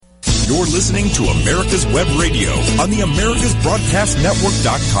You're listening to America's Web Radio on the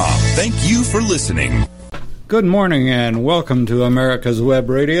AmericasBroadcastNetwork.com. Thank you for listening. Good morning and welcome to America's Web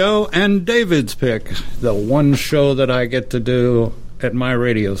Radio and David's Pick, the one show that I get to do at my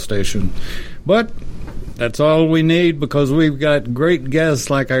radio station. But that's all we need because we've got great guests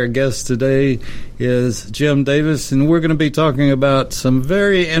like our guest today is Jim Davis, and we're going to be talking about some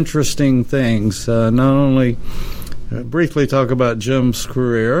very interesting things. Not only briefly talk about Jim's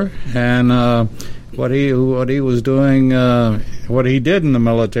career and what he was doing, what he did in the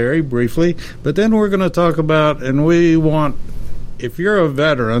military briefly, but then we're going to talk about, and we want, if you're a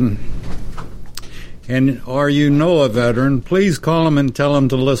veteran or you know a veteran, please call them and tell them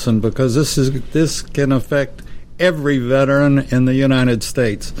to listen, because this can affect every veteran in the United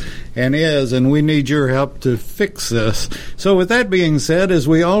States, and we need your help to fix this. So with that being said, as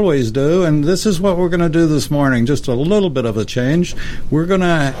we always do, and this is what we're going to do this morning, just a little bit of a change, we're going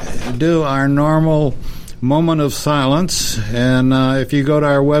to do our normal moment of silence, and if you go to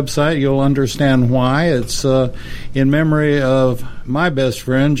our website, you'll understand why. It's in memory of my best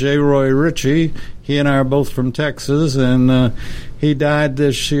friend, J. Roy Ritchie. He and I are both from Texas, and he died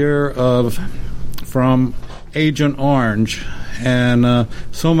this year from Agent Orange, and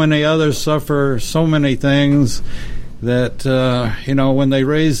so many others suffer so many things that when they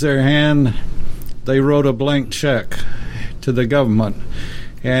raised their hand, they wrote a blank check to the government,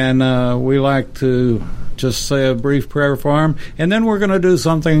 and we like to just say a brief prayer for him, and then we're going to do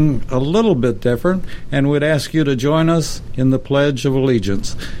something a little bit different, and we'd ask you to join us in the Pledge of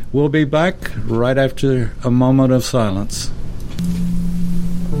Allegiance. We'll be back right after a moment of silence.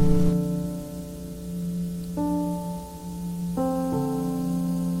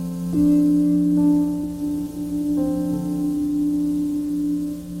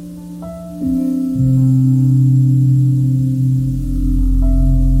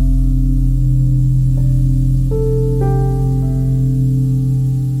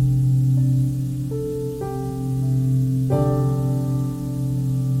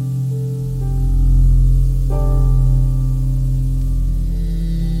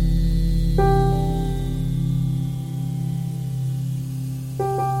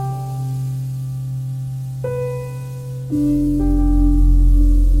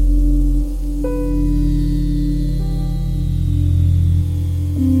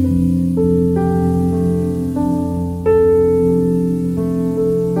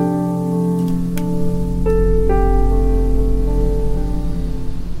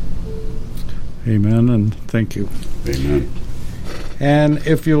 Amen, and thank you. Amen. And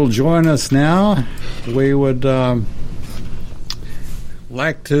if you'll join us now, we would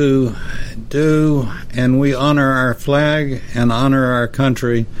like to do, and we honor our flag and honor our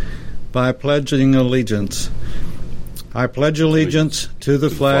country by pledging allegiance. I pledge allegiance to the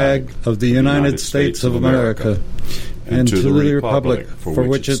flag of the United States of America and to the republic for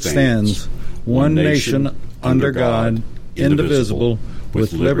which it stands, one nation, under God, indivisible,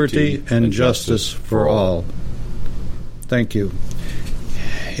 with liberty and justice for all. Thank you.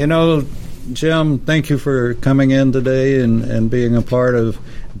 Jim, thank you for coming in today and being a part of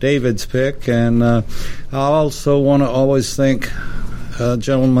David's Pick. And I also want to always thank a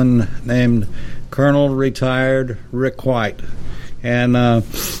gentleman named Colonel Retired Rick White. And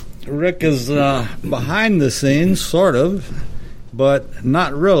Rick is behind the scenes, sort of, but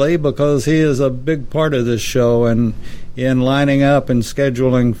not really, because he is a big part of this show and in lining up and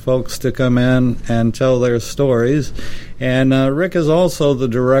scheduling folks to come in and tell their stories. And Rick is also the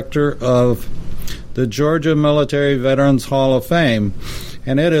director of the Georgia Military Veterans Hall of Fame.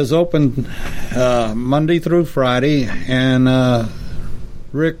 And it is open Monday through Friday, and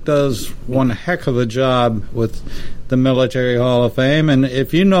Rick does one heck of a job with the Military Hall of Fame. And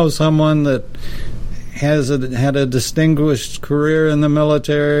if you know someone that has had a distinguished career in the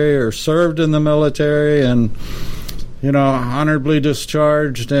military or served in the military and honorably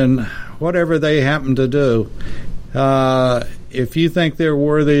discharged and whatever they happen to do, if you think they're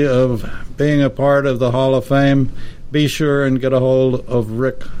worthy of being a part of the Hall of Fame, be sure and get a hold of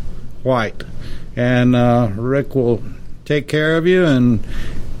Rick White. And Rick will take care of you and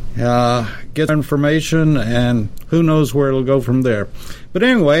get information, and who knows where it'll go from there. But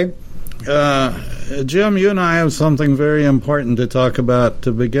anyway, Jim, you and I have something very important to talk about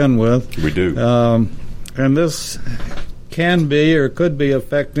to begin with. We do. And this can be or could be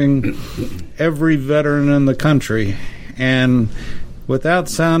affecting every veteran in the country. And without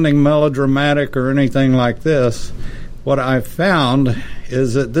sounding melodramatic or anything like this, what I've found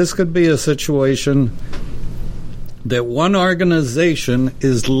is that this could be a situation that one organization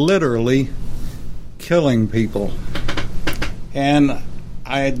is literally killing people. And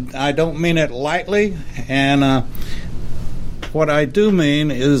I don't mean it lightly, and what I do mean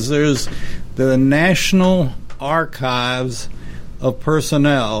is there's the National Archives of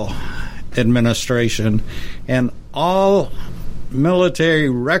Personnel Administration, and all military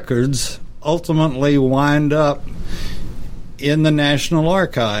records ultimately wind up in the National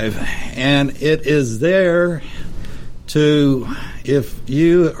Archive, and it is there to, if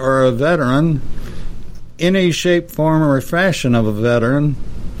you are a veteran, any shape, form, or fashion of a veteran,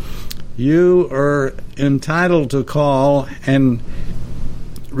 you are entitled to call and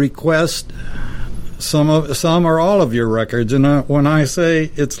request some or all of your records. And when I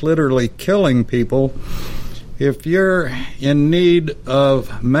say it's literally killing people, if you're in need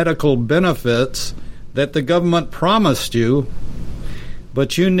of medical benefits that the government promised you,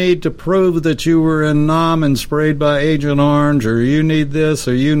 but you need to prove that you were in Nam and sprayed by Agent Orange, or you need this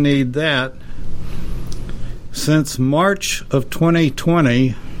or you need that, since March of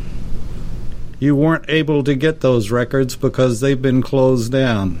 2020, you weren't able to get those records because they've been closed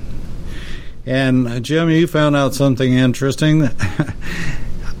down. And Jim, you found out something interesting.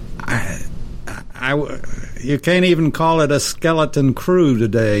 You can't even call it a skeleton crew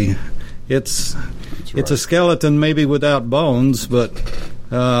today. It's a skeleton maybe without bones, but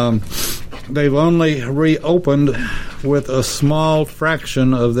they've only reopened with a small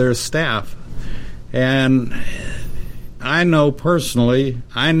fraction of their staff. And I know personally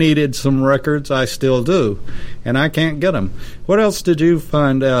I needed some records. I still do, and I can't get them. What else did you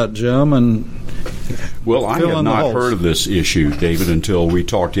find out, Jim? Well, I had not heard of this issue, David, until we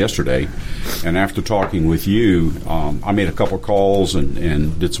talked yesterday. And after talking with you, I made a couple of calls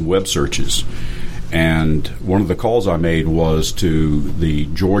and did some web searches. And one of the calls I made was to the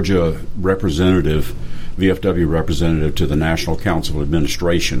Georgia representative, VFW representative to the National Council of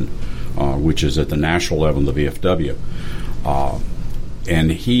Administration, which is at the national level of the VFW.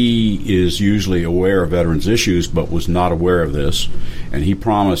 And he is usually aware of veterans' issues, but was not aware of this. And he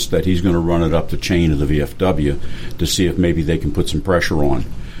promised that he's going to run it up the chain of the VFW to see if maybe they can put some pressure on.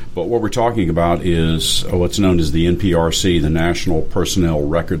 But what we're talking about is what's known as the NPRC, the National Personnel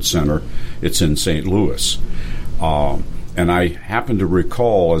Record Center. It's in St. Louis. And I happen to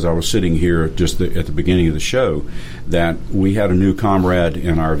recall, as I was sitting here just at the beginning of the show, that we had a new comrade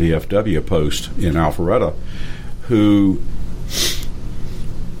in our VFW post in Alpharetta who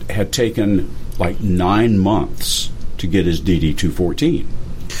had taken like 9 months to get his DD-214.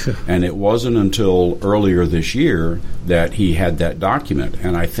 And it wasn't until earlier this year that he had that document.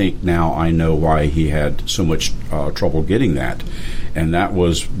 And I think now I know why he had so much trouble getting that. And that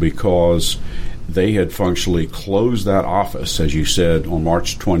was because they had functionally closed that office, as you said, on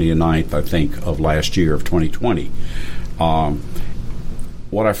March 29th, I think, of last year, of 2020.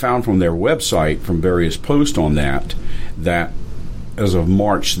 What I found from their website, from various posts on that as of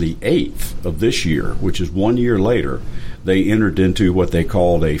March the 8th of this year, which is 1 year later, they entered into what they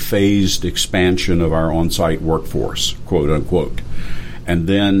called a phased expansion of our on-site workforce, quote unquote. And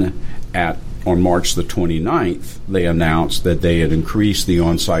then on March the 29th, they announced that they had increased the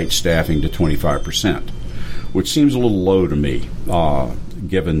on-site staffing to 25%, which seems a little low to me,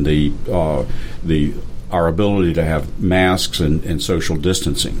 given our ability to have masks and social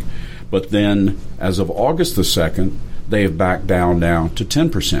distancing. But then, as of August the 2nd, they have backed down now to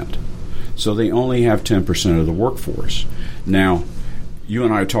 10%. So they only have 10% of the workforce. Now, you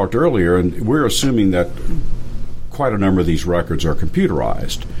and I talked earlier, and we're assuming that quite a number of these records are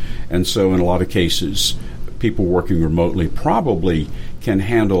computerized. And so in a lot of cases, people working remotely probably can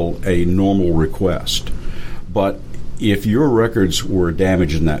handle a normal request. But if your records were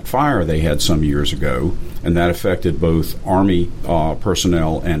damaged in that fire they had some years ago, and that affected both Army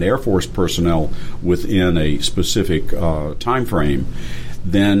personnel and Air Force personnel within a specific time frame,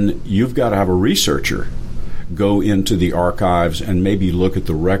 then you've got to have a researcher go into the archives and maybe look at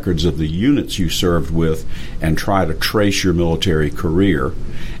the records of the units you served with and try to trace your military career.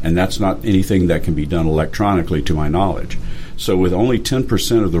 And that's not anything that can be done electronically, to my knowledge. So with only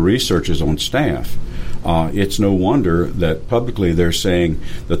 10% of the researchers on staff, it's no wonder that publicly they're saying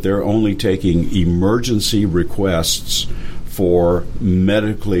that they're only taking emergency requests for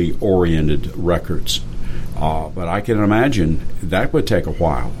medically oriented records. But I can imagine that would take a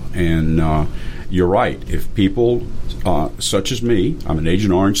while. And you're right. If people such as me, I'm an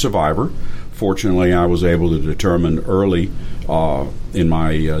Agent Orange survivor. Fortunately, I was able to determine early in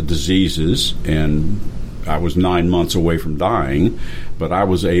my diseases, and I was 9 months away from dying, but I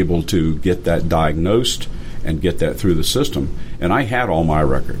was able to get that diagnosed and get that through the system. And I had all my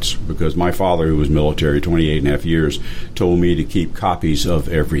records because my father, who was military 28 and a half years, told me to keep copies of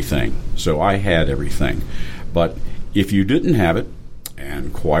everything. So I had everything. But if you didn't have it,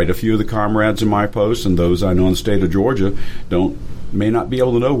 And quite a few of the comrades in my post and those I know in the state of Georgia may not be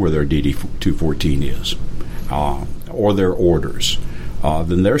able to know where their DD-214 is or their orders.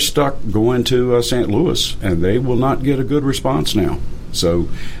 Then they're stuck going to St. Louis, and they will not get a good response now. So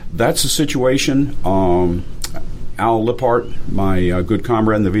that's the situation. Al Lippert, my good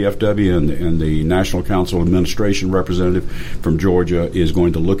comrade in the VFW and the National Council Administration representative from Georgia, is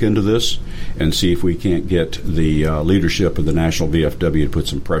going to look into this and see if we can't get the leadership of the National VFW to put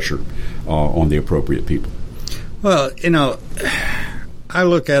some pressure on the appropriate people. Well, I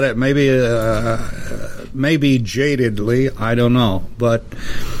look at it maybe jadedly, I don't know, but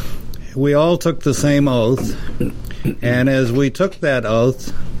we all took the same oath, and as we took that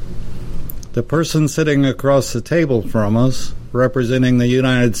oath, the person sitting across the table from us, representing the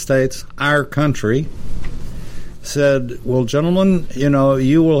United States, our country, said, well, gentlemen,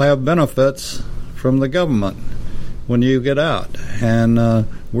 you will have benefits from the government when you get out, and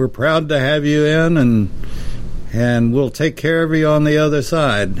we're proud to have you in, and we'll take care of you on the other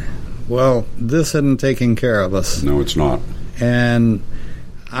side. Well, this isn't taking care of us. No, it's not. And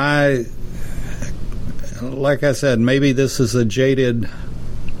like I said, maybe this is a jaded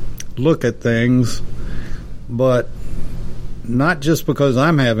look at things, but not just because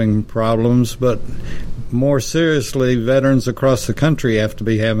I'm having problems, but more seriously, veterans across the country have to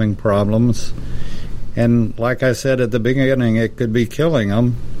be having problems. And like I said at the beginning, it could be killing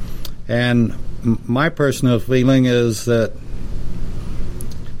them. And my personal feeling is that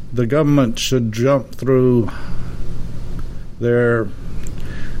the government should jump through they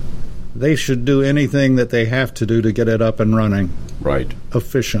should do anything that they have to do to get it up and running. Right.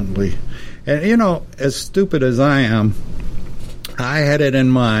 Efficiently. And, as stupid as I am, I had it in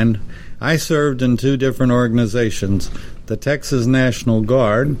mind. I served in two different organizations, the Texas National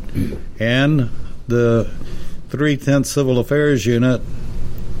Guard and the 310th Civil Affairs Unit,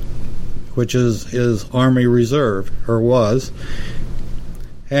 which is Army Reserve, or was.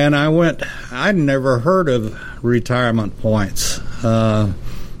 And I'd never heard of retirement points.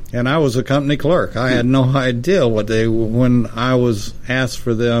 And I was a company clerk. I had no idea when I was asked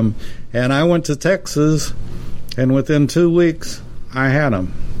for them. And I went to Texas, and within 2 weeks, I had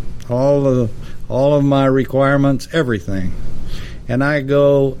them. All of my requirements, everything. And I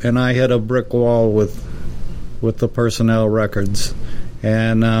go and I hit a brick wall with the personnel records.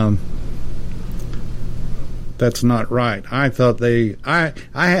 And that's not right. I thought I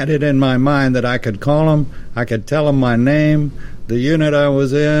had it in my mind that I could call them, I could tell them my name, the unit I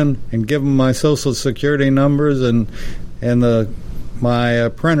was in, and give them my Social Security numbers, and my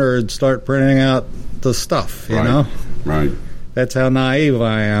printer would start printing out the stuff, you know? Right. That's how naive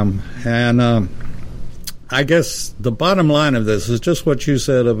I am. And I guess the bottom line of this is just what you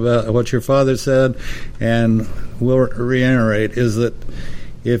said about what your father said, and we'll reiterate, is that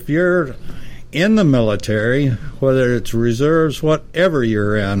if you're in the military, whether it's reserves, whatever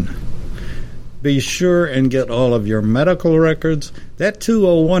you're in, be sure and get all of your medical records. That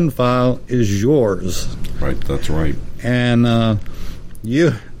 201 file is yours. Right, that's right. And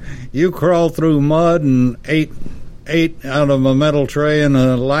you crawl through mud and ate out of a metal tray in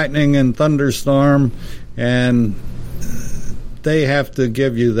a lightning and thunderstorm, and they have to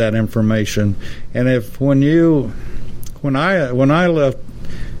give you that information. And when I left,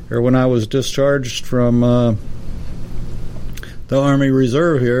 or when I was discharged from the Army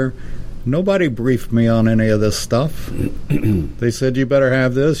Reserve here, nobody briefed me on any of this stuff. They said, you better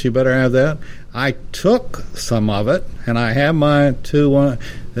have this, you better have that. I took some of it, and I have my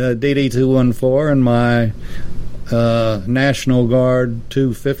DD-214 and my National Guard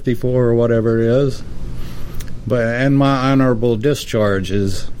 254 or whatever it is, and my honorable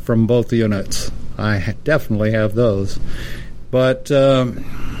discharges from both units. I definitely have those. But you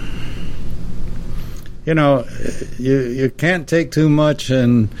can't take too much,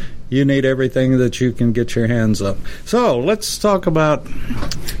 and you need everything that you can get your hands up. So let's talk about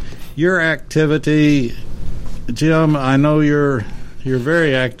your activity, Jim. I know you're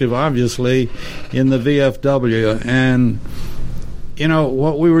very active, obviously, in the VFW, and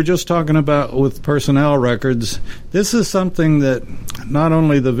what we were just talking about with personnel records. This is something that not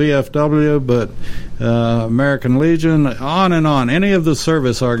only the VFW, but American Legion, on and on, any of the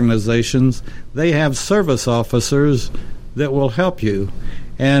service organizations, they have service officers that will help you.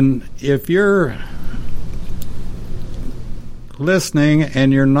 And if you're listening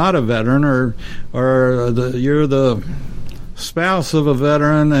and you're not a veteran, or you're the spouse of a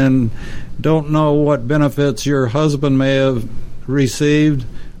veteran and don't know what benefits your husband may have received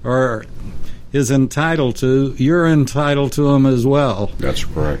or is entitled to, you're entitled to them as well. That's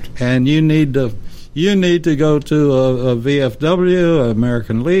correct. And you need to you need to go to a VFW,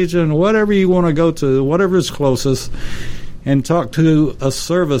 American Legion, whatever you want to go to, whatever's closest, and talk to a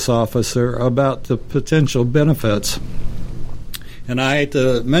service officer about the potential benefits. And I hate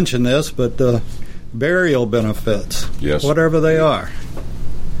to mention this, but burial benefits, yes, whatever they are.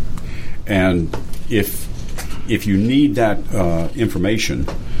 And if you need that information,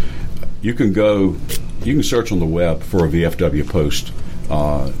 you can search on the web for a VFW post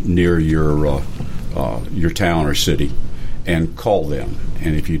near your town or city, and call them.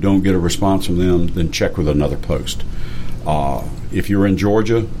 And if you don't get a response from them, then check with another post. If you're in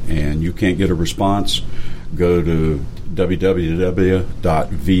Georgia and you can't get a response, go to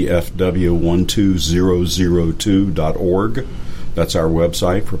www.vfw12002.org. That's our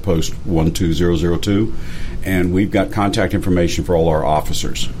website for post 12002. And we've got contact information for all our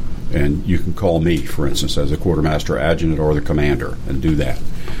officers. And you can call me, for instance, as a quartermaster adjutant or the commander, and do that.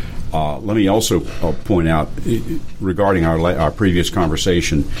 Let me also point out, regarding our previous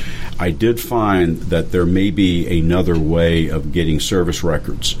conversation, I did find that there may be another way of getting service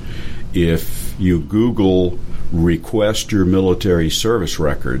records. If you Google request your military service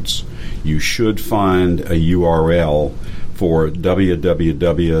records, you should find a URL for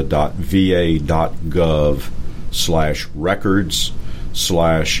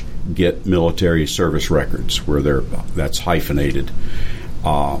www.va.gov/records/get military service records, where that's hyphenated.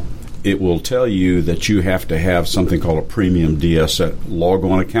 It will tell you that you have to have something called a premium DS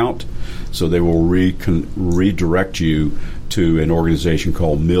log-on account, so they will redirect you to an organization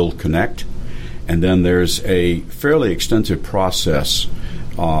called Mill Connect, and then there's a fairly extensive process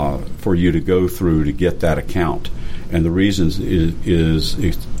for you to go through to get that account. And the reason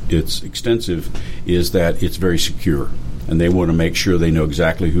it's extensive is that it's very secure, and they want to make sure they know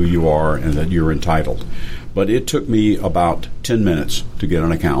exactly who you are and that you're entitled. But it took me about 10 minutes to get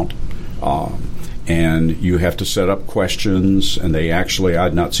an account. And you have to set up questions, and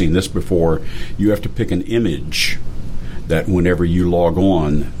I'd not seen this before, you have to pick an image that whenever you log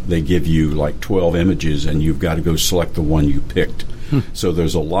on, they give you like 12 images, and you've got to go select the one you picked. So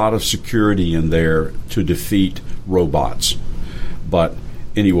there's a lot of security in there to defeat robots. But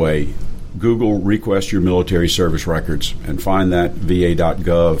anyway, Google request your military service records and find that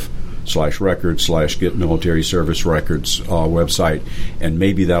va.gov/records/get military service records website, and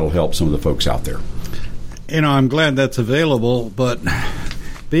maybe that'll help some of the folks out there. I'm glad that's available, but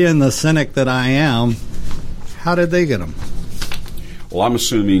being the cynic that I am, how did they get them? Well, I'm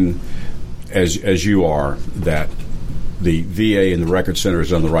assuming, as you are, that the VA and the Record Center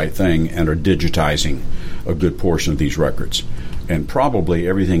has done the right thing and are digitizing a good portion of these records. And probably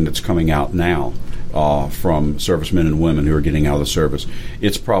everything that's coming out now from servicemen and women who are getting out of the service,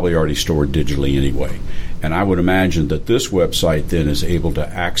 it's probably already stored digitally anyway. And I would imagine that this website then is able to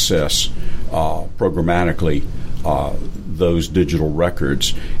access programmatically those digital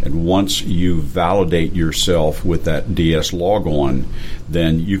records. And once you validate yourself with that DS logon,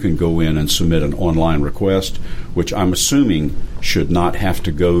 then you can go in and submit an online request, which I'm assuming should not have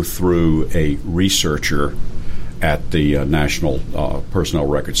to go through a researcher at the National Personnel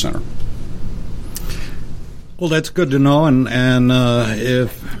Record Center. Well, that's good to know, and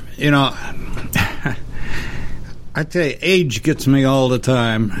if I tell you, age gets me all the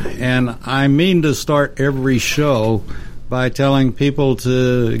time, and I mean to start every show by telling people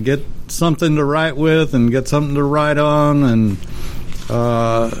to get something to write with and get something to write on, and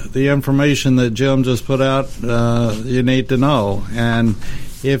the information that Jim just put out, you need to know. And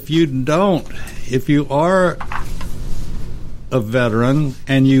if you are a veteran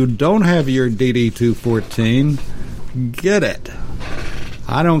and you don't have your DD-214, get it.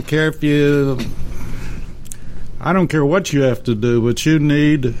 I don't care what you have to do, but you're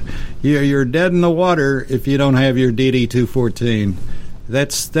dead in the water if you don't have your DD-214.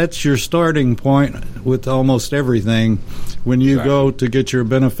 That's your starting point with almost everything when you go to get your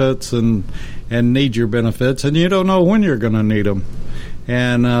benefits and need your benefits, and you don't know when you're going to need them.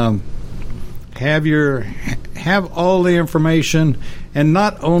 And have all the information, and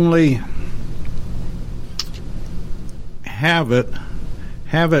not only have it,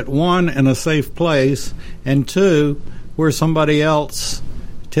 one, in a safe place, and two, where somebody else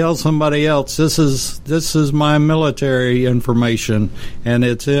tells somebody else, this is my military information, and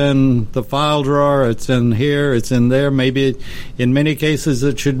it's in the file drawer, it's in here, it's in there. Maybe in many cases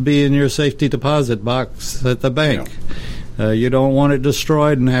it should be in your safety deposit box at the bank. Yeah. You don't want it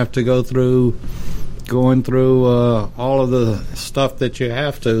destroyed and have to going through all of the stuff that you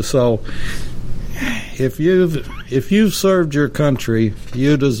have to. So if you've served your country,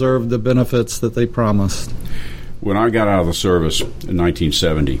 you deserve the benefits that they promised. When I got out of the service in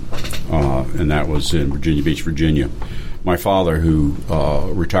 1970, and that was in Virginia Beach, Virginia, my father, who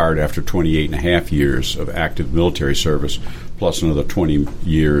retired after 28 and a half years of active military service, plus another 20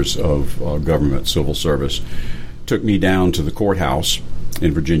 years of government civil service, took me down to the courthouse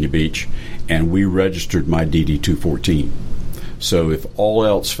in Virginia Beach, and we registered my DD-214. So if all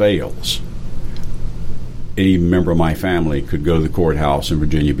else fails, any member of my family could go to the courthouse in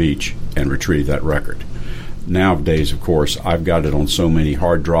Virginia Beach and retrieve that record. Nowadays, of course, I've got it on so many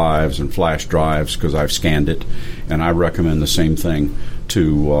hard drives and flash drives because I've scanned it, and I recommend the same thing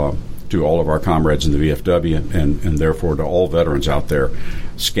to all of our comrades in the VFW and therefore to all veterans out there.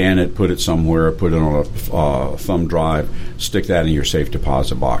 Scan it, put it somewhere, put it on a thumb drive, stick that in your safe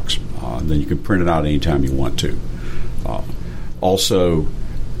deposit box. Then you can print it out anytime you want to. Also,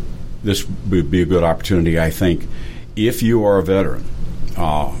 this would be a good opportunity, I think, if you are a veteran,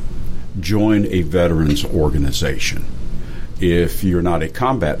 join a veterans organization. If you're not a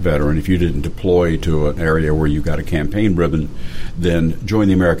combat veteran, if you didn't deploy to an area where you got a campaign ribbon, then join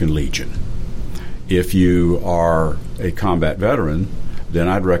the American Legion. If you are a combat veteran, then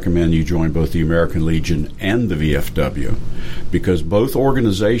I'd recommend you join both the American Legion and the VFW, because both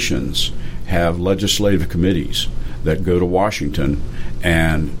organizations have legislative committees that go to Washington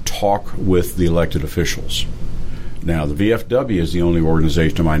and talk with the elected officials. Now, the VFW is the only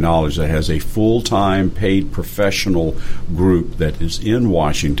organization, to my knowledge, that has a full-time paid professional group that is in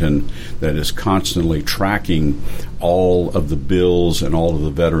Washington that is constantly tracking all of the bills and all of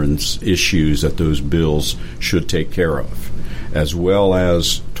the veterans' issues that those bills should take care of. As well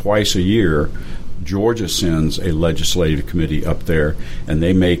as twice a year, Georgia sends a legislative committee up there, and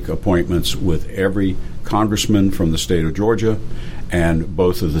they make appointments with every congressman from the state of Georgia and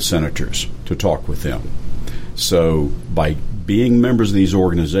both of the senators to talk with them. So by being members of these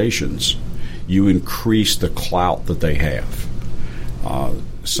organizations, you increase the clout that they have.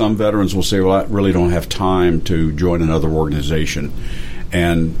 Some veterans will say, well, I really don't have time to join another organization.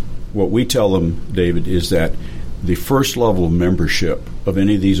 And what we tell them, David, is that the first level of membership of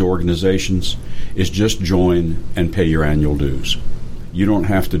any of these organizations is just join and pay your annual dues. You don't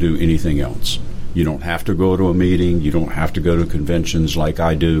have to do anything else. You don't have to go to a meeting. You don't have to go to conventions like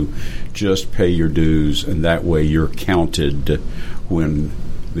I do. Just pay your dues, and that way you're counted when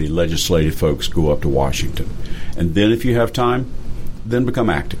the legislative folks go up to Washington. And then if you have time, then become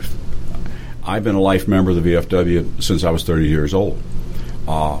active. I've been a life member of the VFW since I was 30 years old.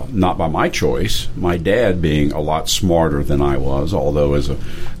 Not by my choice, my dad being a lot smarter than I was, although as a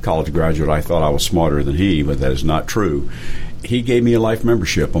college graduate I thought I was smarter than he, but that is not true. He gave me a life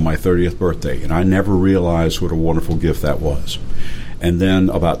membership on my 30th birthday, and I never realized what a wonderful gift that was. And then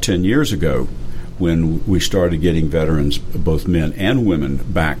about 10 years ago, when we started getting veterans, both men and women,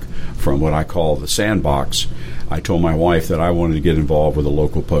 back from what I call the sandbox, I told my wife that I wanted to get involved with a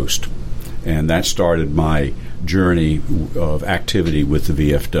local post. And that started my journey of activity with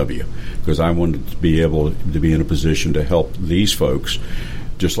the VFW, because I wanted to be able to be in a position to help these folks.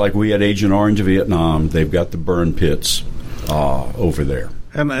 Just like we had Agent Orange of Vietnam, they've got the burn pits over there.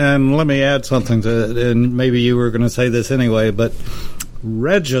 And let me add something to it, and maybe you were going to say this anyway, but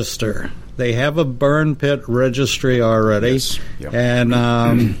register. They have a burn pit registry already. Yes. Yep.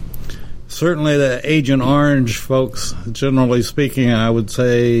 And certainly the Agent Orange folks, generally speaking, I would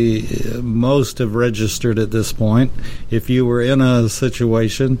say most have registered at this point if you were in a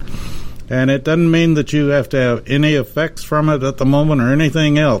situation. And it doesn't mean that you have to have any effects from it at the moment or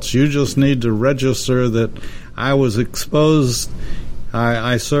anything else. You just need to register that I was exposed.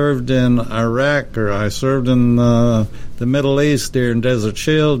 I served in Iraq, or I served in the Middle East during Desert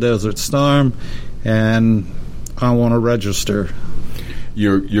Shield, Desert Storm, and I want to register.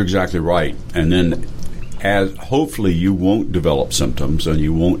 You're exactly right. And then as hopefully you won't develop symptoms and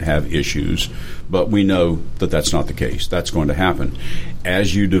you won't have issues, but we know that that's not the case. That's going to happen.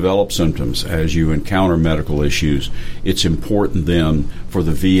 As you develop symptoms, as you encounter medical issues, it's important then for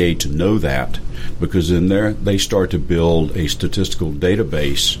the VA to know that, because in there they start to build a statistical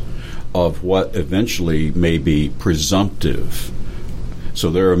database of what eventually may be presumptive.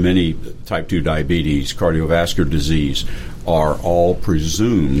 So there are many type 2 diabetes, cardiovascular disease are all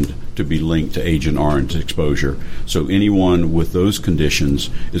presumed to be linked to Agent Orange exposure. So anyone with those conditions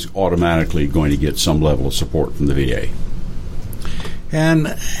is automatically going to get some level of support from the VA.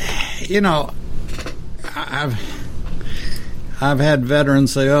 And, you know, I've had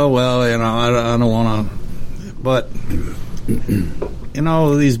veterans say, oh, well, you know, I don't want to. But, you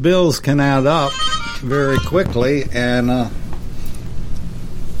know, these bills can add up very quickly, and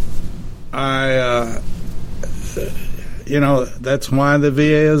you know, that's why the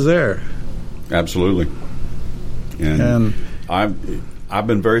VA is there. Absolutely. And I've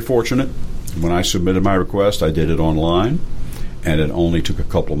been very fortunate. When I submitted my request, I did it online, and it only took a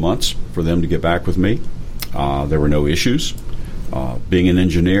couple of months for them to get back with me. There were no issues. Being an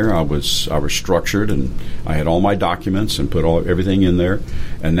engineer, I was structured, and I had all my documents and put everything in there.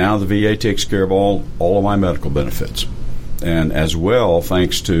 And now the VA takes care of all of my medical benefits. And as well,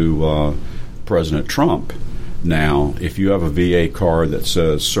 thanks to President Trump, now if you have a VA card that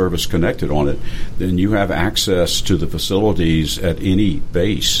says service connected on it, then you have access to the facilities at any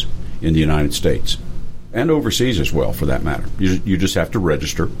base in the United States and overseas as well, for that matter. You just have to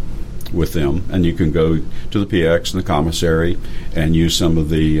register with them, and you can go to the PX and the commissary and use some of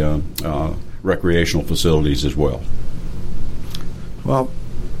the recreational facilities as well. Well,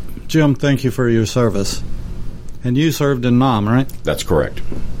 Jim, thank you for your service. And you served in Nam, right? That's correct.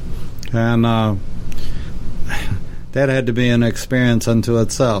 And that had to be an experience unto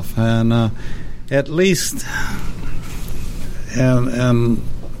itself. And at least, and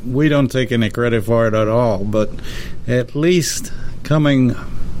we don't take any credit for it at all, but at least coming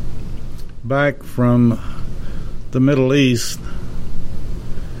back from the Middle East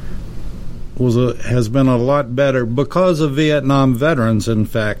has been a lot better because of Vietnam veterans, in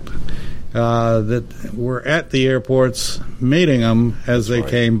fact, that were at the airports meeting them as they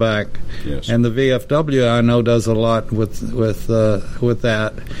came back. Yes. And the VFW, I know, does a lot with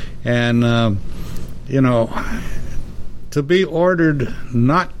that. And to be ordered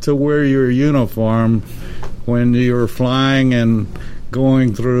not to wear your uniform when you're flying and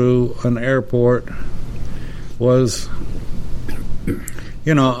going through an airport was,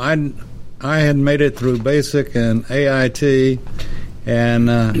 I had made it through basic and AIT, and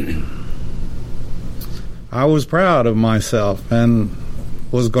I was proud of myself and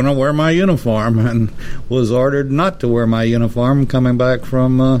was going to wear my uniform, and was ordered not to wear my uniform coming back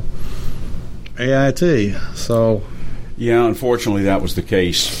from AIT. So, yeah, unfortunately, that was the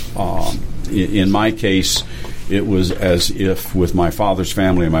case. In my case, it was as if with my father's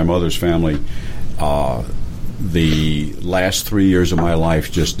family and my mother's family, the last 3 years of my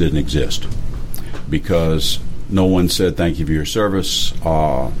life just didn't exist because no one said thank you for your service.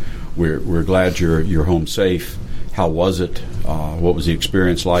 We're glad you're home safe. How was it? What was the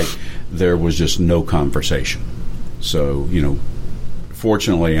experience like? There was just no conversation. So,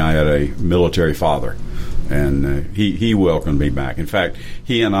 fortunately, I had a military father, and he welcomed me back. In fact,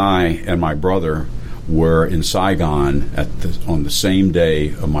 he and I and my brother were in Saigon on the same day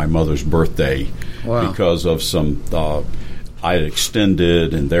of my mother's birthday. Wow. Because of some I had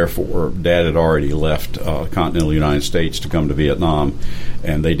extended, and therefore Dad had already left continental United States to come to Vietnam,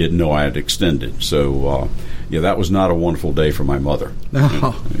 and they didn't know I had extended. So, that was not a wonderful day for my mother.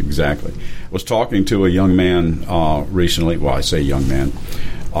 No. Exactly. I was talking to a young man recently. Well, I say young man.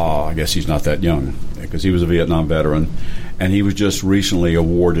 I guess he's not that young because he was a Vietnam veteran, and he was just recently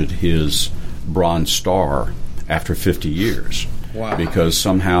awarded his Bronze Star after 50 years. Wow. Because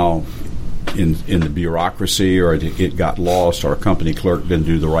somehow in the bureaucracy, or it got lost, or a company clerk didn't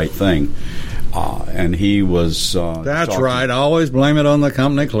do the right thing. And he was... That's right. I always blame it on the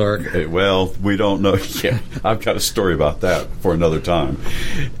company clerk. Well, we don't know. Yeah, I've got a story about that for another time.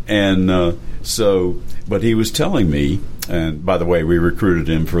 And but he was telling me, and by the way, we recruited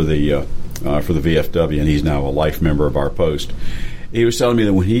him for the VFW, and he's now a life member of our post. He was telling me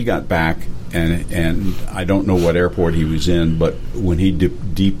that when he got back, and I don't know what airport he was in, but when he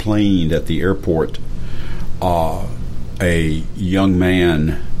deplaned at the airport, a young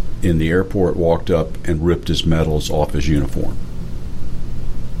man in the airport walked up and ripped his medals off his uniform.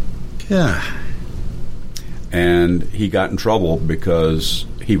 Yeah. And he got in trouble because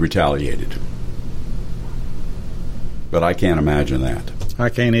he retaliated. But I can't imagine that. I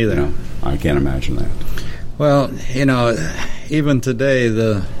can't either. I can't imagine that. Well, even today,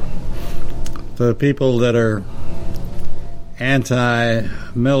 the people that are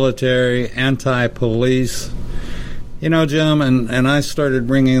anti-military, anti-police, Jim, and I started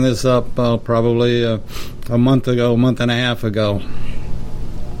bringing this up probably a month and a half ago,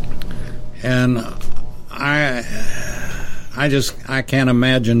 and I can't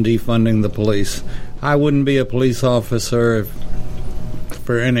imagine defunding the police. I wouldn't be a police officer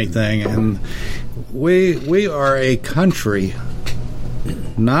for anything, and we are a country,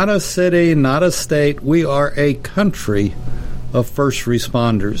 not a city, not a state. We are a country of first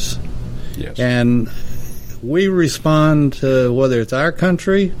responders. Yes. And we respond to whether it's our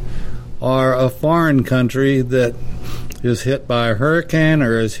country or a foreign country that is hit by a hurricane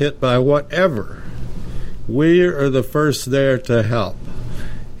or is hit by whatever. We are the first there to help.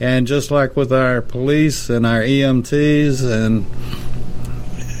 And just like with our police and our EMTs, and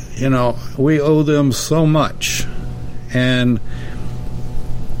we owe them so much And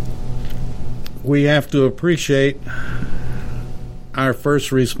we have to appreciate our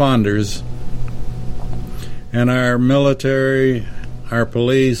first responders and our military, our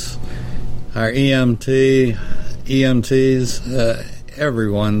police, our EMTs,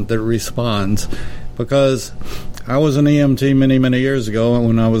 everyone that responds. Because I was an EMT many, many years ago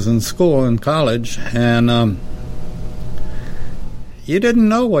when I was in school, in college, and you didn't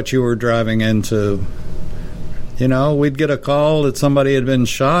know what you were driving into. You know, we'd get a call that somebody had been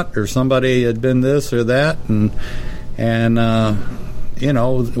shot or somebody had been this or that, and you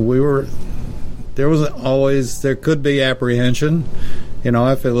know, there could be apprehension. You know,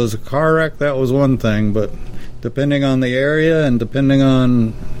 if it was a car wreck, that was one thing, but depending on the area and depending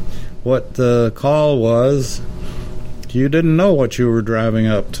on what the call was, you didn't know what you were driving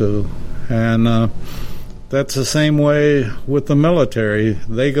up to. And that's the same way with the military.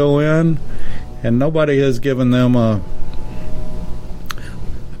 They go in, and nobody has given them I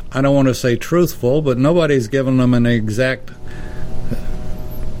don't want to say truthful, but nobody's given them an exact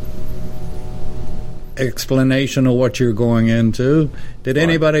explanation of what you're going into. Did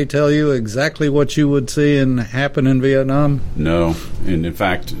anybody tell you exactly what you would see happen in Vietnam? No. And in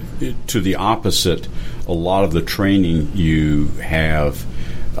fact, to the opposite, a lot of the training you have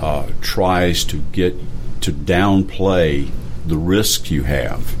tries to get to downplay the risks you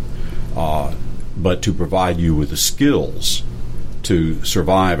have, but to provide you with the skills to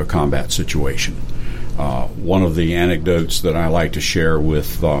survive a combat situation. One of the anecdotes that I like to share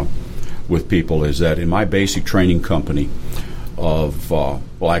with people is that in my basic training company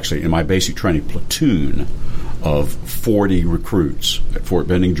in my basic training platoon of 40 recruits at Fort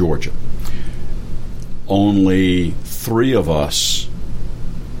Benning, Georgia, only 3 of us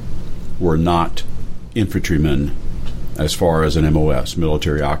were not infantrymen as far as an MOS,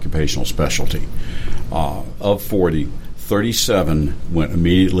 military occupational specialty. Of 40, 37 went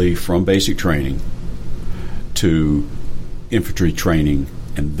immediately from basic training to infantry training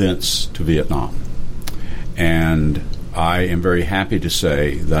and thence to Vietnam. And I am very happy to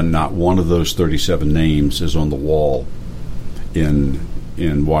say that not one of those 37 names is on the wall in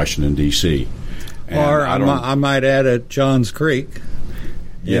Washington, D.C. Or I might add at Johns Creek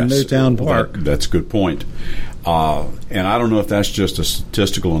in Newtown Park. That's a good point. And I don't know if that's just a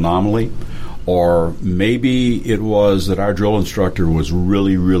statistical anomaly, or maybe it was that our drill instructor was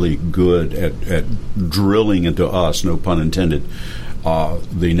really, really good at drilling into us, no pun intended,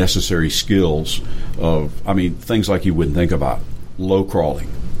 the necessary skills of, things like you wouldn't think about. Low crawling.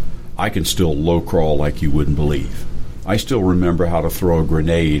 I can still low crawl like you wouldn't believe. I still remember how to throw a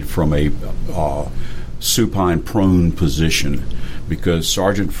grenade from a supine prone position because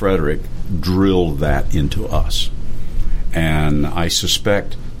Sergeant Frederick drilled that into us. And I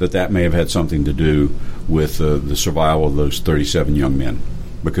suspect that may have had something to do with the survival of those 37 young men,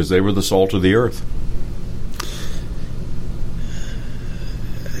 because they were the salt of the earth.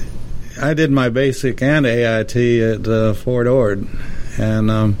 I did my basic and AIT at Fort Ord,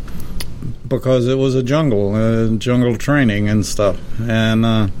 and because it was a jungle training and stuff,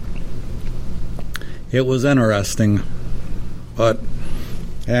 and it was interesting.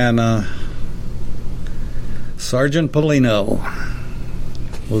 And Sergeant Polino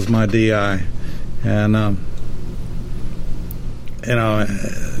was my DI, and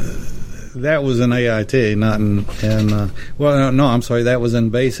that was in AIT, not in that was in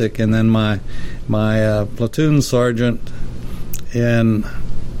basic, and then my platoon sergeant in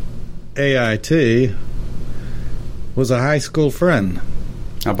AIT was a high school friend.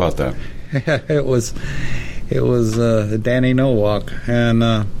 How about that? It was Danny Nowak,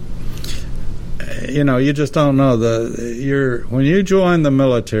 and you just don't know when you join the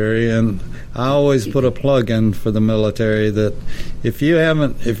military, and I always put a plug in for the military that if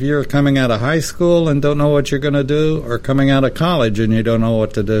you're coming out of high school and don't know what you're going to do, or coming out of college and you don't know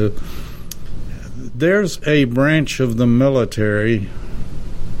what to do, there's a branch of the military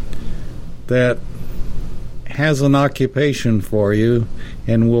that has an occupation for you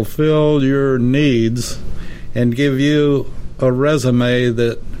and will fill your needs and give you a resume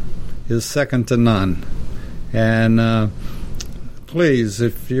that is second to none. And please,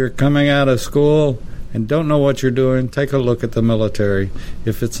 if you're coming out of school and don't know what you're doing, take a look at the military.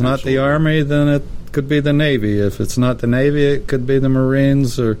 If it's not the Army, then it could be the Navy. If it's not the Navy, it could be the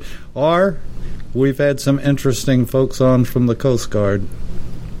Marines, or we've had some interesting folks on from the Coast Guard.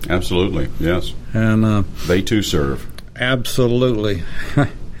 Absolutely, yes. And they too serve. Absolutely.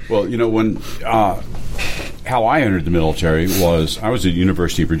 Well, when how I entered the military was I was at the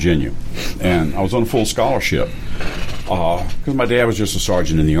University of Virginia, and I was on a full scholarship because my dad was just a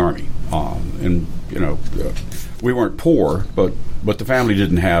sergeant in the Army. And we weren't poor, but the family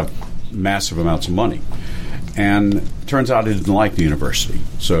didn't have massive amounts of money. And it turns out I didn't like the university.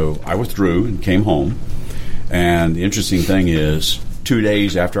 So I withdrew and came home. And the interesting thing is, 2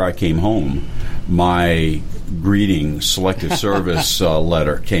 days after I came home, my greeting selective service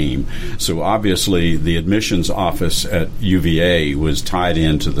letter came. So obviously the admissions office at UVA was tied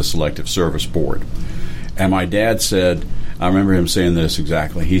into the selective service board. And my dad said, I remember him saying this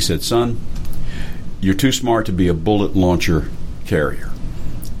exactly. He said, "Son, you're too smart to be a bullet launcher carrier,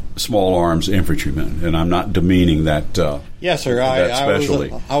 small arms infantryman." And I'm not demeaning that. Yes, sir. That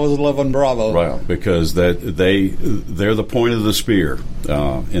specialty. I was 11 Bravo. Right, because they're the point of the spear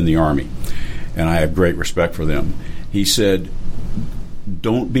in the Army, and I have great respect for them. He said,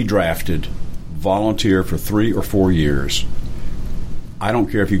 "Don't be drafted. Volunteer for 3 or 4 years. I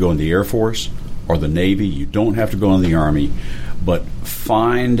don't care if you go in the Air Force or the Navy. You don't have to go in the Army, but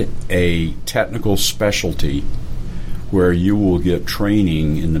find a technical specialty where you will get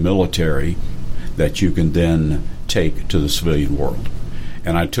training in the military that you can then take to the civilian world."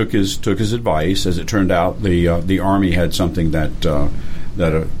 And I took his advice. As it turned out, the Army had something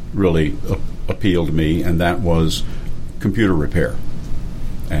that really appealed to me, and that was computer repair.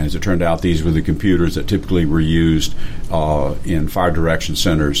 And as it turned out, these were the computers that typically were used in fire direction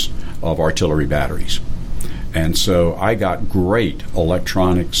centers of artillery batteries. And so I got great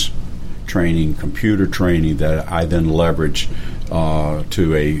electronics training, computer training that I then leveraged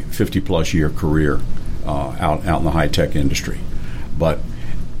to a 50-plus year career out in the high-tech industry. But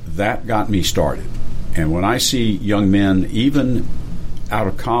that got me started. And when I see young men, even out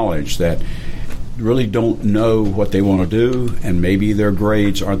of college, that really don't know what they want to do, and maybe their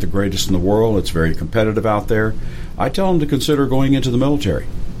grades aren't the greatest in the world, it's very competitive out there, I tell them to consider going into the military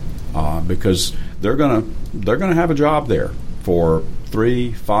because they're gonna have a job there for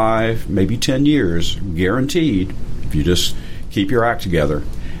 3, 5, maybe 10 years, guaranteed, if you just keep your act together.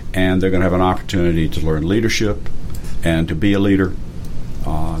 And they're going to have an opportunity to learn leadership and to be a leader,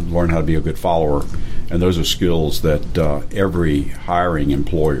 learn how to be a good follower. And those are skills that every hiring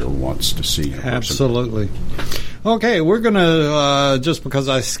employer wants to see in a person. Absolutely. Okay, we're going to, just because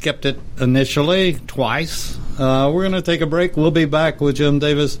I skipped it initially twice, we're going to take a break. We'll be back with Jim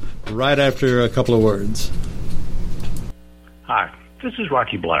Davis right after a couple of words. Hi, this is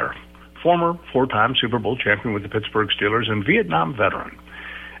Rocky Blair, former 4-time Super Bowl champion with the Pittsburgh Steelers and Vietnam veteran.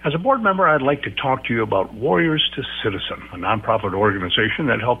 As a board member, I'd like to talk to you about Warriors to Citizen, a nonprofit organization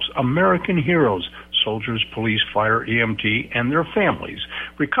that helps American heroes, soldiers, police, fire, EMT, and their families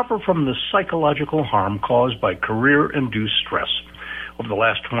recover from the psychological harm caused by career-induced stress. Over the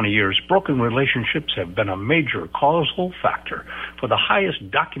last 20 years, broken relationships have been a major causal factor for the highest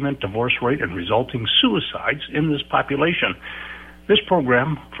documented divorce rate and resulting suicides in this population. This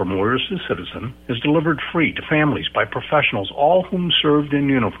program, From Warriors to Citizen, is delivered free to families by professionals, all whom served in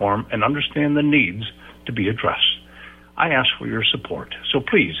uniform and understand the needs to be addressed. I ask for your support, so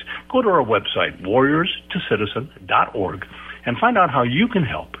please go to our website, warriorstocitizen.org, and find out how you can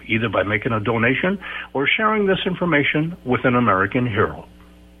help, either by making a donation or sharing this information with an American hero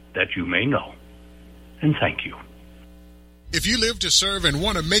that you may know. And thank you. If you live to serve and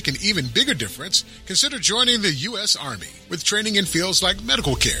want to make an even bigger difference, consider joining the U.S. Army. With training in fields like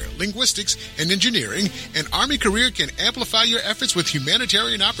medical care, linguistics, and engineering, an Army career can amplify your efforts with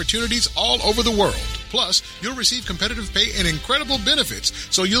humanitarian opportunities all over the world. Plus, you'll receive competitive pay and incredible benefits,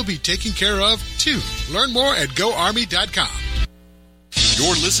 so you'll be taken care of, too. Learn more at GoArmy.com.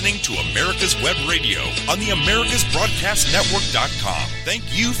 You're listening to America's Web Radio on the AmericasBroadcastNetwork.com.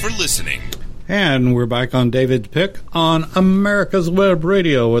 Thank you for listening. And we're back on David's Pick on America's Web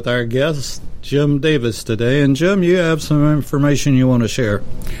Radio with our guest, Jim Davis, today. And, Jim, you have some information you want to share.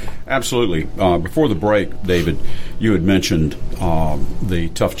 Absolutely. Before the break, David, you had mentioned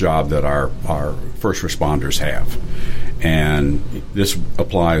the tough job that our first responders have. And this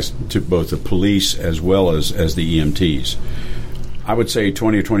applies to both the police as well as the EMTs. I would say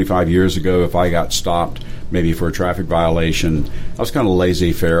 20 or 25 years ago, if I got stopped maybe for a traffic violation, I was kind of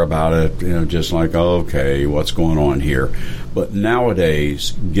laissez-faire about it, just like, okay, what's going on here? But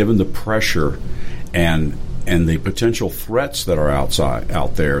nowadays, given the pressure and the potential threats that are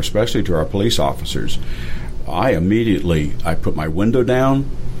out there, especially to our police officers, I put my window down,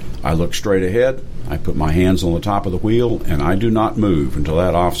 I look straight ahead, I put my hands on the top of the wheel, and I do not move until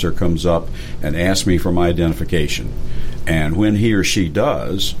that officer comes up and asks me for my identification. And when he or she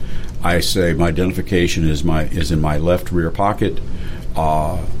does, I say my identification is in my left rear pocket.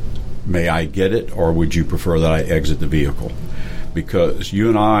 May I get it, or would you prefer that I exit the vehicle? because you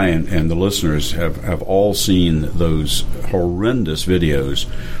and I and the listeners have all seen those horrendous videos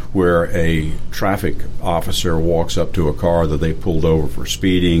where a traffic officer walks up to a car that they pulled over for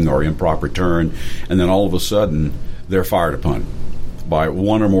speeding or improper turn, and then all of a sudden they're fired upon by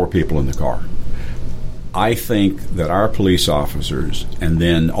one or more people in the car. I think that our police officers and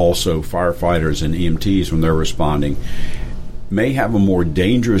then also firefighters and EMTs, when they're responding, may have a more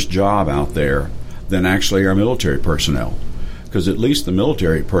dangerous job out there than actually our military personnel. Because at least the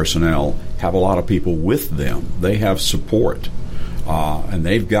military personnel have a lot of people with them. They have support, and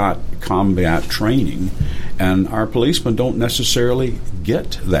they've got combat training. And our policemen don't necessarily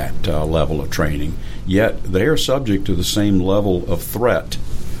get that level of training, yet they are subject to the same level of threat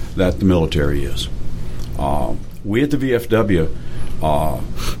that the military is. We at the VFW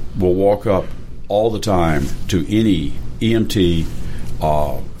will walk up all the time to any EMT,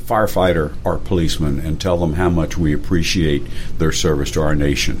 firefighter, or policeman and tell them how much we appreciate their service to our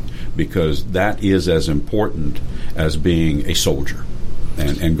nation, because that is as important as being a soldier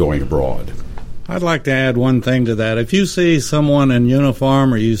and going abroad. I'd like to add one thing to that. If you see someone in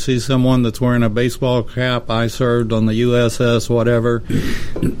uniform or you see someone that's wearing a baseball cap, I served on the USS, whatever,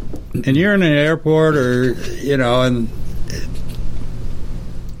 and you're in an airport or, and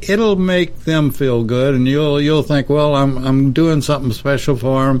it'll make them feel good, and you'll think, well, I'm doing something special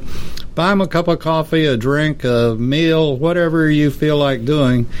for them. Buy them a cup of coffee, a drink, a meal, whatever you feel like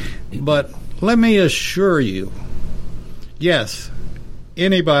doing. But let me assure you, yes,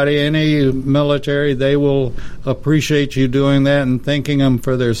 anybody, any military, they will appreciate you doing that and thanking them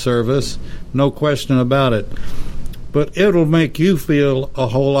for their service. No question about it. But it'll make you feel a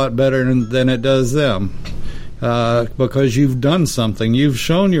whole lot better than it does them. Because you've done something, you've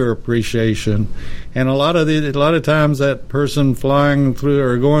shown your appreciation, and a lot of times that person flying through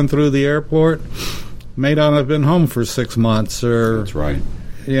or going through the airport may not have been home for 6 months or that's right,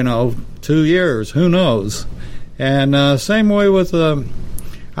 2 years, who knows? And same way with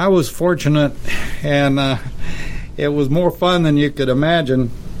I was fortunate, and it was more fun than you could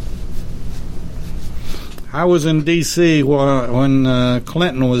imagine. I was in D.C. when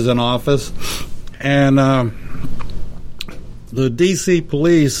Clinton was in office, and the D.C.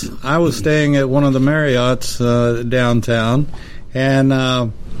 police, I was staying at one of the Marriotts downtown,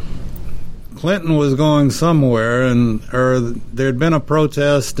 and Clinton was going somewhere, or there'd been a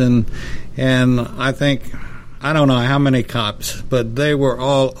protest, and I don't know how many cops, but they were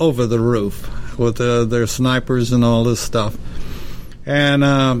all over the roof with their snipers and all this stuff.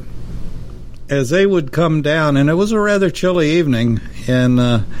 And as they would come down, and it was a rather chilly evening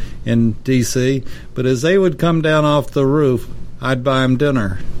in D.C., but as they would come down off the roof, I'd buy them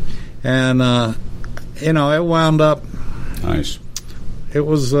dinner. And, it wound up... Nice. It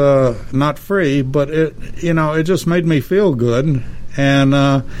was not free, but it just made me feel good.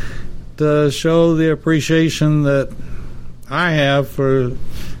 And to show the appreciation that I have for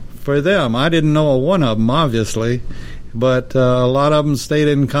them. I didn't know one of them, obviously, but a lot of them stayed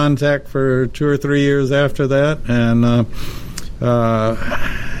in contact for 2 or 3 years after that. And,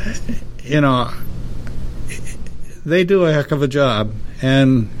 they do a heck of a job.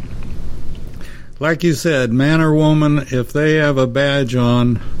 And like you said, man or woman, if they have a badge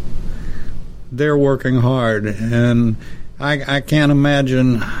on, they're working hard. And I can't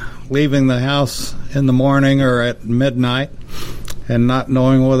imagine leaving the house in the morning or at midnight and not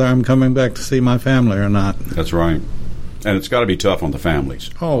knowing whether I'm coming back to see my family or not. That's right. And it's got to be tough on the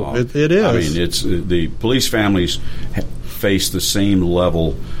families. Oh, it is. I mean, it's the police families face the same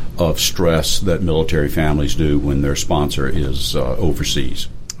level of stress that military families do when their sponsor is overseas.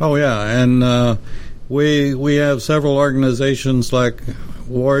 Oh, yeah. And we have several organizations like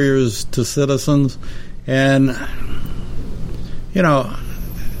Warriors to Citizens. And,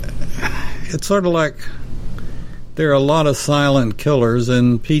 it's sort of like there are a lot of silent killers,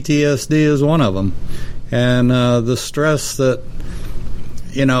 and PTSD is one of them. And the stress that,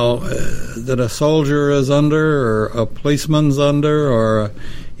 that a soldier is under, or a policeman's under, or a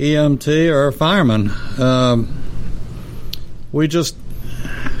EMT, or a fireman,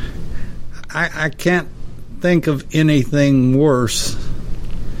 I can't think of anything worse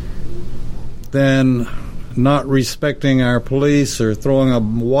than not respecting our police or throwing a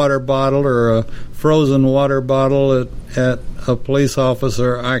water bottle or a frozen water bottle at a police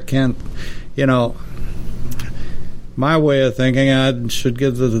officer. I can't, my way of thinking, I'd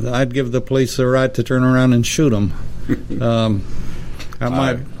give the police the right to turn around and shoot them.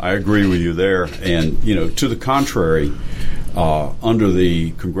 I agree with you there. And, to the contrary, under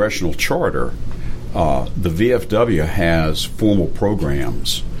the congressional charter, the VFW has formal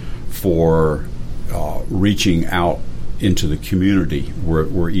programs for reaching out into the community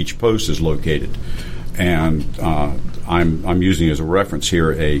where each post is located. And I'm using as a reference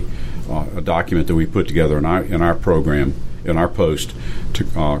here a document that we put together in our program, in our post,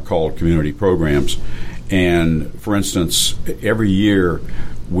 called Community Programs. And for instance, every year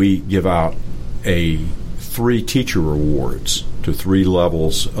we give out 3 teacher awards to 3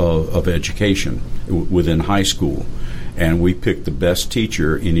 levels of education within high school. And we pick the best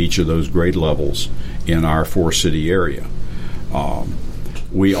teacher in each of those grade levels in our 4-city area.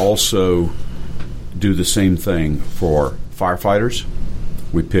 We also do the same thing for firefighters.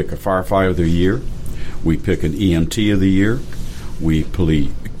 We pick a firefighter of the year. We pick an EMT of the year. We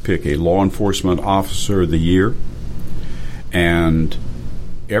pick a law enforcement officer of the year. And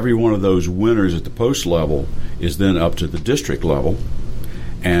every one of those winners at the post level is then up to the district level.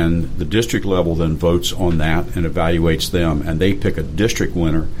 And the district level then votes on that and evaluates them. And they pick a district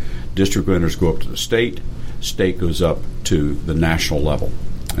winner. District winners go up to the state. State goes up to the national level.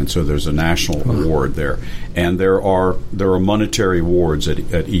 And so there's a national award there. And there are monetary awards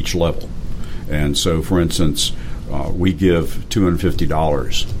at each level. And so, for instance, we give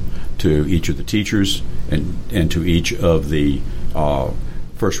 $250 to each of the teachers and to each of the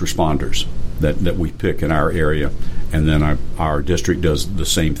first responders that we pick in our area. And then our district does the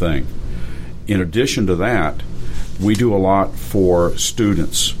same thing. In addition to that, we do a lot for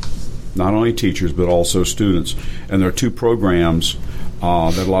students, not only teachers, but also students. And there are 2 programs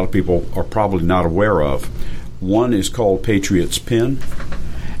that a lot of people are probably not aware of. One is called Patriots Pen,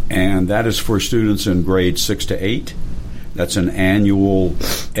 and that is for students in grades 6 to 8. That's an annual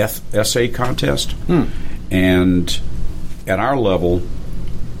essay contest. And at our level,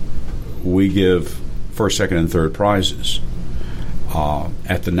 we give first, second, and third prizes.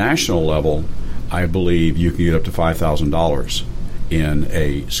 At the national level, I believe you can get up to $5,000 in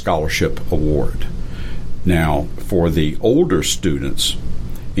a scholarship award. Now, for the older students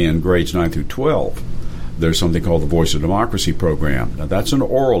in grades 9 through 12, there's something called the Voice of Democracy program. Now, that's an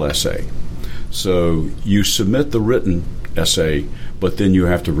oral essay. So you submit the written essay, but then you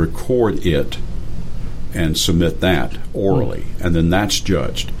have to record it and submit that orally, and then that's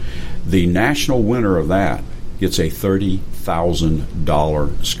judged. The national winner of that gets a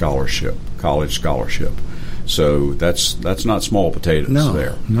 $30,000 scholarship, college scholarship. So that's not small potatoes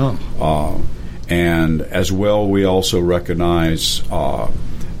there. No. And as well, we also recognize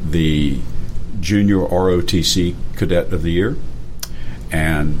the Junior ROTC Cadet of the Year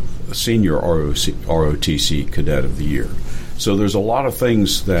and Senior ROTC Cadet of the Year. So there's a lot of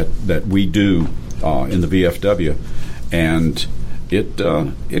things that we do in the VFW, and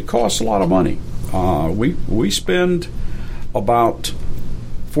it costs a lot of money. We spend about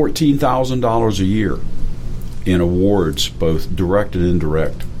 $14,000 a year in awards, both direct and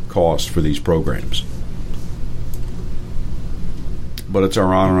indirect cost for these programs. But it's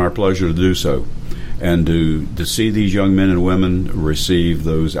our honor and our pleasure to do so, and to see these young men and women receive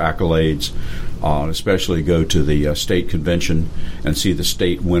those accolades, especially go to the state convention and see the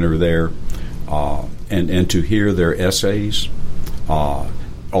state winner there, and to hear their essays,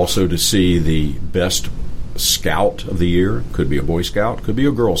 also to see the best scout of the year. Could be a Boy Scout, could be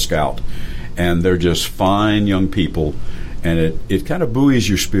a Girl Scout, and they're just fine young people. And it kind of buoys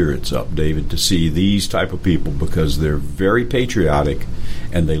your spirits up, David, to see these type of people, because they're very patriotic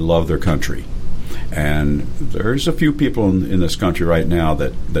and they love their country. And there's a few people in this country right now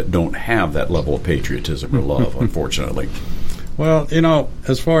that don't have that level of patriotism or love, unfortunately. Well,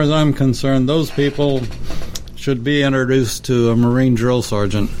 as far as I'm concerned, those people should be introduced to a Marine drill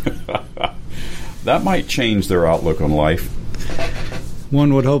sergeant. That might change their outlook on life.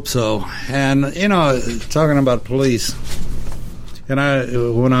 One would hope so. And, talking about police, and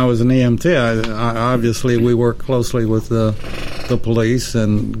when I was an EMT, I obviously we worked closely with the police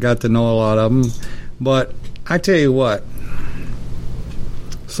and got to know a lot of them. But I tell you what,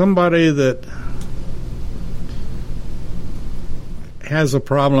 somebody that has a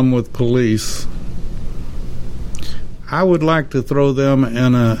problem with police, I would like to throw them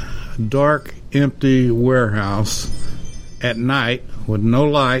in a dark, empty warehouse at night with no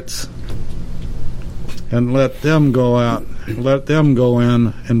lights and let them go out, let them go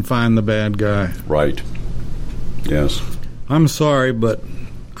in and find the bad guy. Right. Yes. I'm sorry, but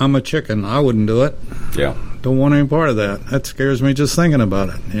I'm a chicken. I wouldn't do it. Yeah. Don't want any part of that. That scares me just thinking about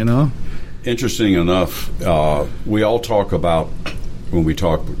it, Interesting enough, we all talk about, when we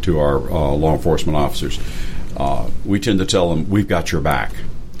talk to our law enforcement officers, we tend to tell them, we've got your back.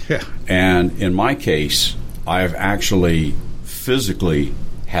 Yeah. And in my case, I've actually physically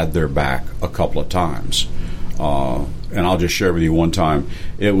had their back a couple of times. And I'll just share with you one time.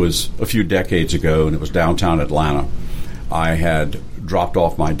 It was a few decades ago, and it was downtown Atlanta. I had dropped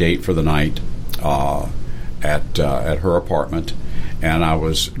off my date for the night at her apartment, and I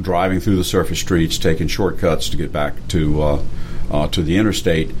was driving through the surface streets, taking shortcuts to get back to the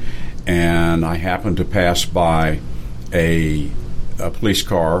interstate, and I happened to pass by a police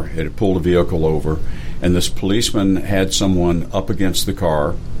car. It had pulled a vehicle over, and this policeman had someone up against the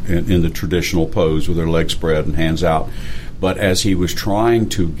car in the traditional pose with their legs spread and hands out. But as he was trying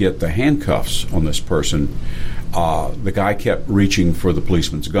to get the handcuffs on this person, the guy kept reaching for the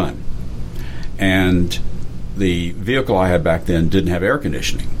policeman's gun. And the vehicle I had back then didn't have air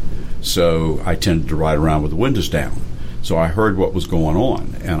conditioning, so I tended to ride around with the windows down. So I heard what was going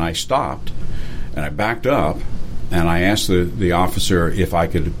on, and I stopped, and I backed up, and I asked the officer if I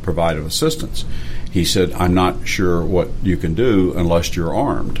could provide him assistance. He said, "I'm not sure what you can do unless you're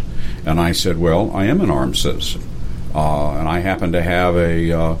armed." And I said, "Well, I am an armed citizen, and I happen to have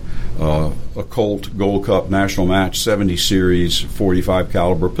a Colt Gold Cup National Match 70 Series 45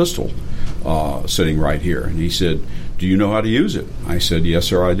 caliber pistol sitting right here." And he said, "Do you know how to use it?" I said, "Yes,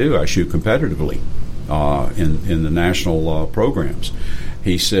 sir, I do. I shoot competitively in the national programs."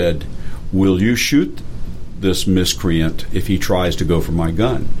 He said, "Will you shoot this miscreant if he tries to go for my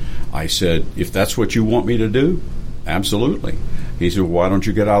gun?" I said, "If that's what you want me to do, absolutely." He said, "Why don't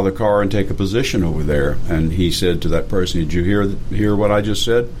you get out of the car and take a position over there?" And he said to that person, "Did you hear what I just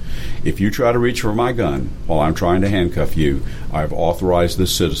said? If you try to reach for my gun while I'm trying to handcuff you, I've authorized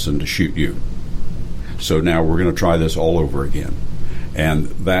this citizen to shoot you. So now we're going to try this all over again." And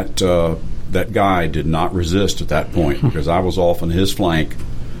that guy did not resist at that point, because I was off on his flank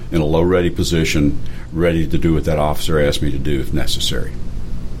in a low ready position, ready to do what that officer asked me to do if necessary.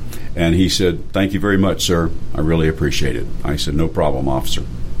 And he said, "Thank you very much, sir. I really appreciate it." I said, "No problem, officer."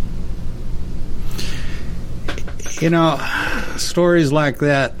 You know, stories like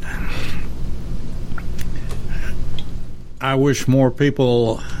that, I wish more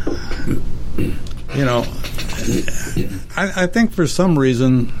people, you know, I think for some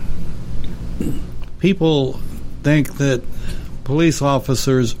reason people think that police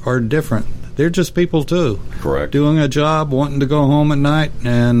officers are different. They're just people too. Correct. Doing a job, wanting to go home at night,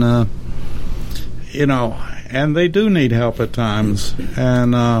 and you know, and they do need help at times.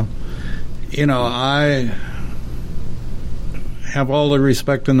 And you know, I have all the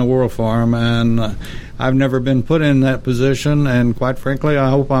respect in the world for them, and I've never been put in that position, and quite frankly, I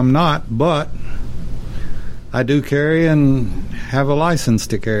hope I'm not. But I do carry and have a license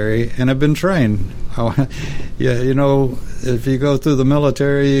to carry, and have been trained. Yeah, you know, if you go through the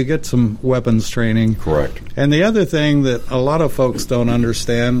military, you get some weapons training. Correct. And the other thing that a lot of folks don't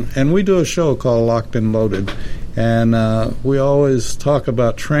understand, and we do a show called Locked and Loaded, and we always talk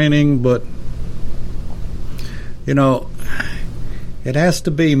about training, but, you know, it has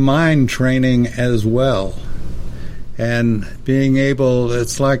to be mind training as well. And being able,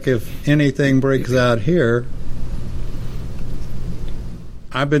 it's like if anything breaks out here,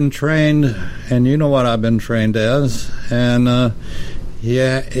 I've been trained, and you know what I've been trained as, and you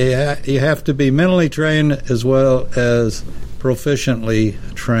have to be mentally trained as well as proficiently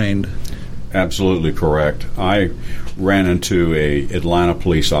trained. Absolutely correct. I ran into a Atlanta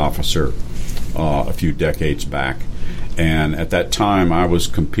police officer a few decades back, and at that time I was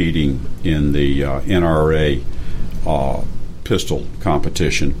competing in the NRA pistol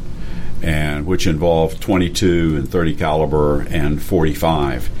competition, and which involved 22 and 30 caliber and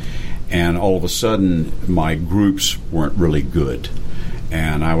 45. And all of a sudden, my groups weren't really good.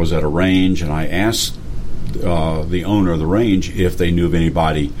 And I was at a range, and I asked the owner of the range if they knew of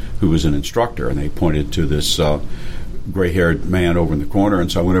anybody who was an instructor. And they pointed to this gray-haired man over in the corner.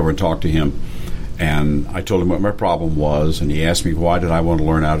 And so I went over and talked to him. And I told him what my problem was. And he asked me, why did I want to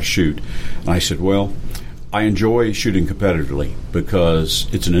learn how to shoot? And I said, well, I enjoy shooting competitively because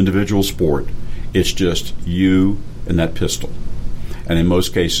it's an individual sport. It's just you and that pistol. And in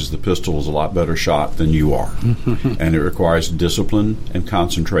most cases, the pistol is a lot better shot than you are. And it requires discipline and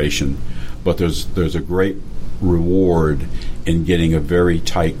concentration. But there's a great reward in getting a very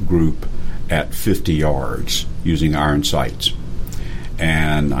tight group at 50 yards using iron sights.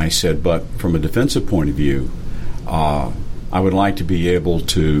 And I said, but from a defensive point of view, I would like to be able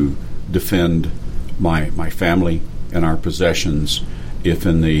to defend my family and our possessions if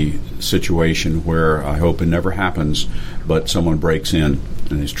in the situation where I hope it never happens, but someone breaks in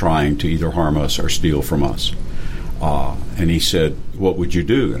and is trying to either harm us or steal from us. And he said, what would you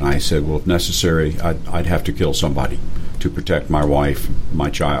do? And I said, well, if necessary, I'd have to kill somebody to protect my wife, my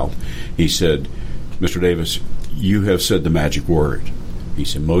child. He said, Mr. Davis, you have said the magic word. He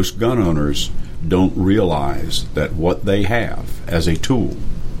said, most gun owners don't realize that what they have as a tool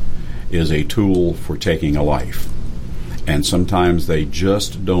is a tool for taking a life. And sometimes they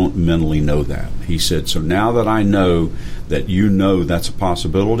just don't mentally know that. He said, so now that I know that you know that's a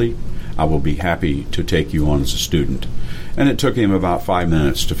possibility, I will be happy to take you on as a student. And it took him about 5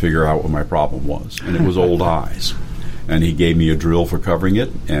 minutes to figure out what my problem was, and it was old eyes. And he gave me a drill for covering it,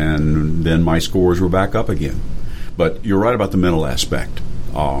 and then my scores were back up again. But you're right about the mental aspect.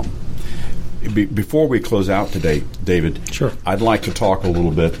 Before we close out today, David, sure, I'd like to talk a little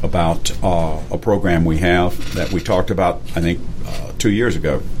bit about a program we have that we talked about, I think, 2 years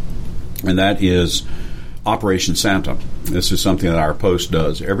ago, and that is Operation Santa. This is something that our Post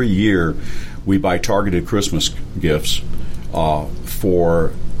does. Every year, we buy targeted Christmas gifts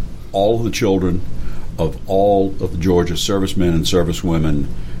for all of the children of all of the Georgia servicemen and servicewomen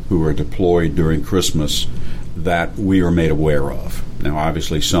who are deployed during Christmas that we are made aware of. Now,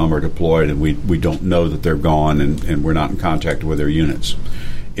 obviously, some are deployed and we don't know that they're gone and we're not in contact with their units.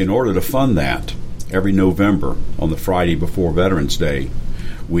 In order to fund that, every November on the Friday before Veterans Day,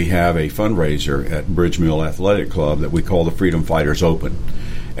 we have a fundraiser at Bridge Mill Athletic Club that we call the Freedom Fighters Open.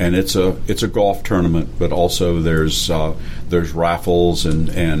 And it's a golf tournament, but also there's raffles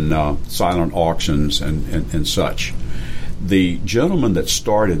and silent auctions and such. The gentleman that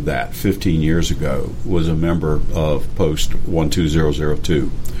started that 15 years ago was a member of Post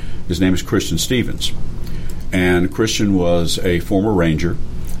 12002. His name is Christian Stevens. And Christian was a former Ranger.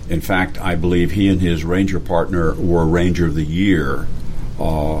 In fact, I believe he and his Ranger partner were Ranger of the Year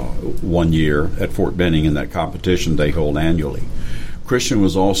 1 year at Fort Benning in that competition they hold annually. Christian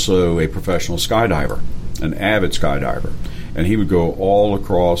was also a professional skydiver, an avid skydiver. And he would go all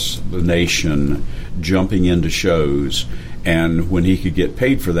across the nation jumping into shows. And when he could get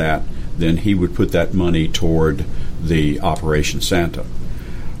paid for that, then he would put that money toward the Operation Santa.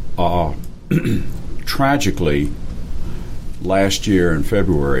 Tragically, last year in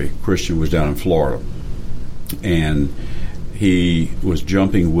February, Christian was down in Florida, and he was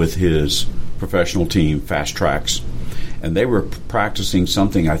jumping with his professional team, Fast Tracks, and they were practicing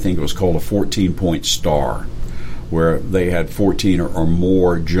something I think it was called a 14-point star, where they had 14 or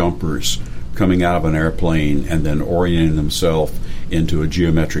more jumpers coming out of an airplane and then orienting themselves into a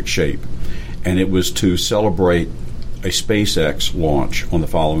geometric shape. And it was to celebrate a SpaceX launch on the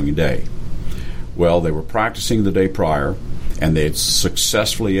following day. Well, they were practicing the day prior, and they had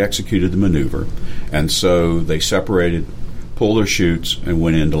successfully executed the maneuver, and so they separated, pulled their chutes, and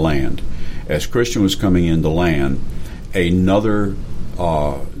went in to land. As Christian was coming in to land, another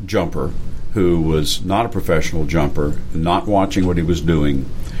jumper who was not a professional jumper, not watching what he was doing,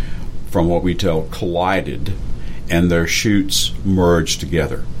 from what we tell, collided, and their chutes merged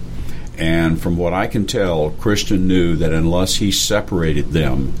together. And from what I can tell, Christian knew that unless he separated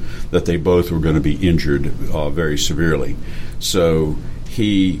them, that they both were going to be injured very severely. So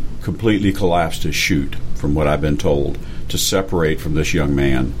he completely collapsed his chute, from what I've been told, to separate from this young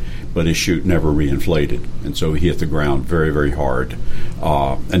man, but his chute never reinflated. And so he hit the ground very, very hard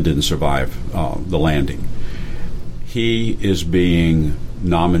and didn't survive the landing. He is being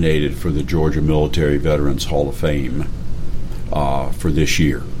nominated for the Georgia Military Veterans Hall of Fame for this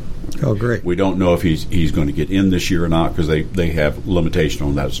year. Oh, great. We don't know if he's going to get in this year or not because they have limitation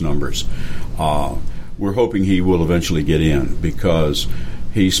on those numbers. We're hoping he will eventually get in because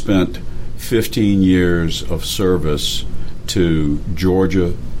he spent 15 years of service to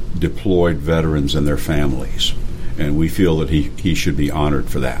Georgia deployed veterans and their families, and we feel that he should be honored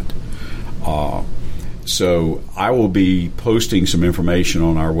for that. So I will be posting some information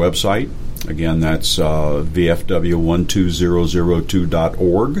on our website. Again, that's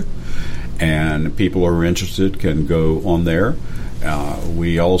VFW12002.org, and people who are interested can go on there.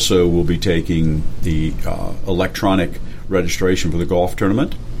 We also will be taking the electronic registration for the golf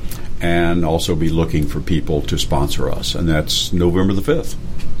tournament and also be looking for people to sponsor us, and that's November the 5th.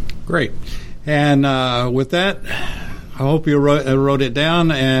 Great. And with that, I hope you wrote it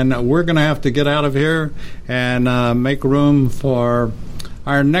down, and we're going to have to get out of here and make room for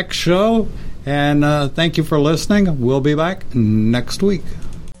our next show. And thank you for listening. We'll be back next week.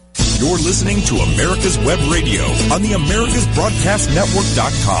 You're listening to America's Web Radio on the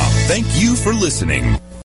AmericasBroadcastNetwork.com. Thank you for listening.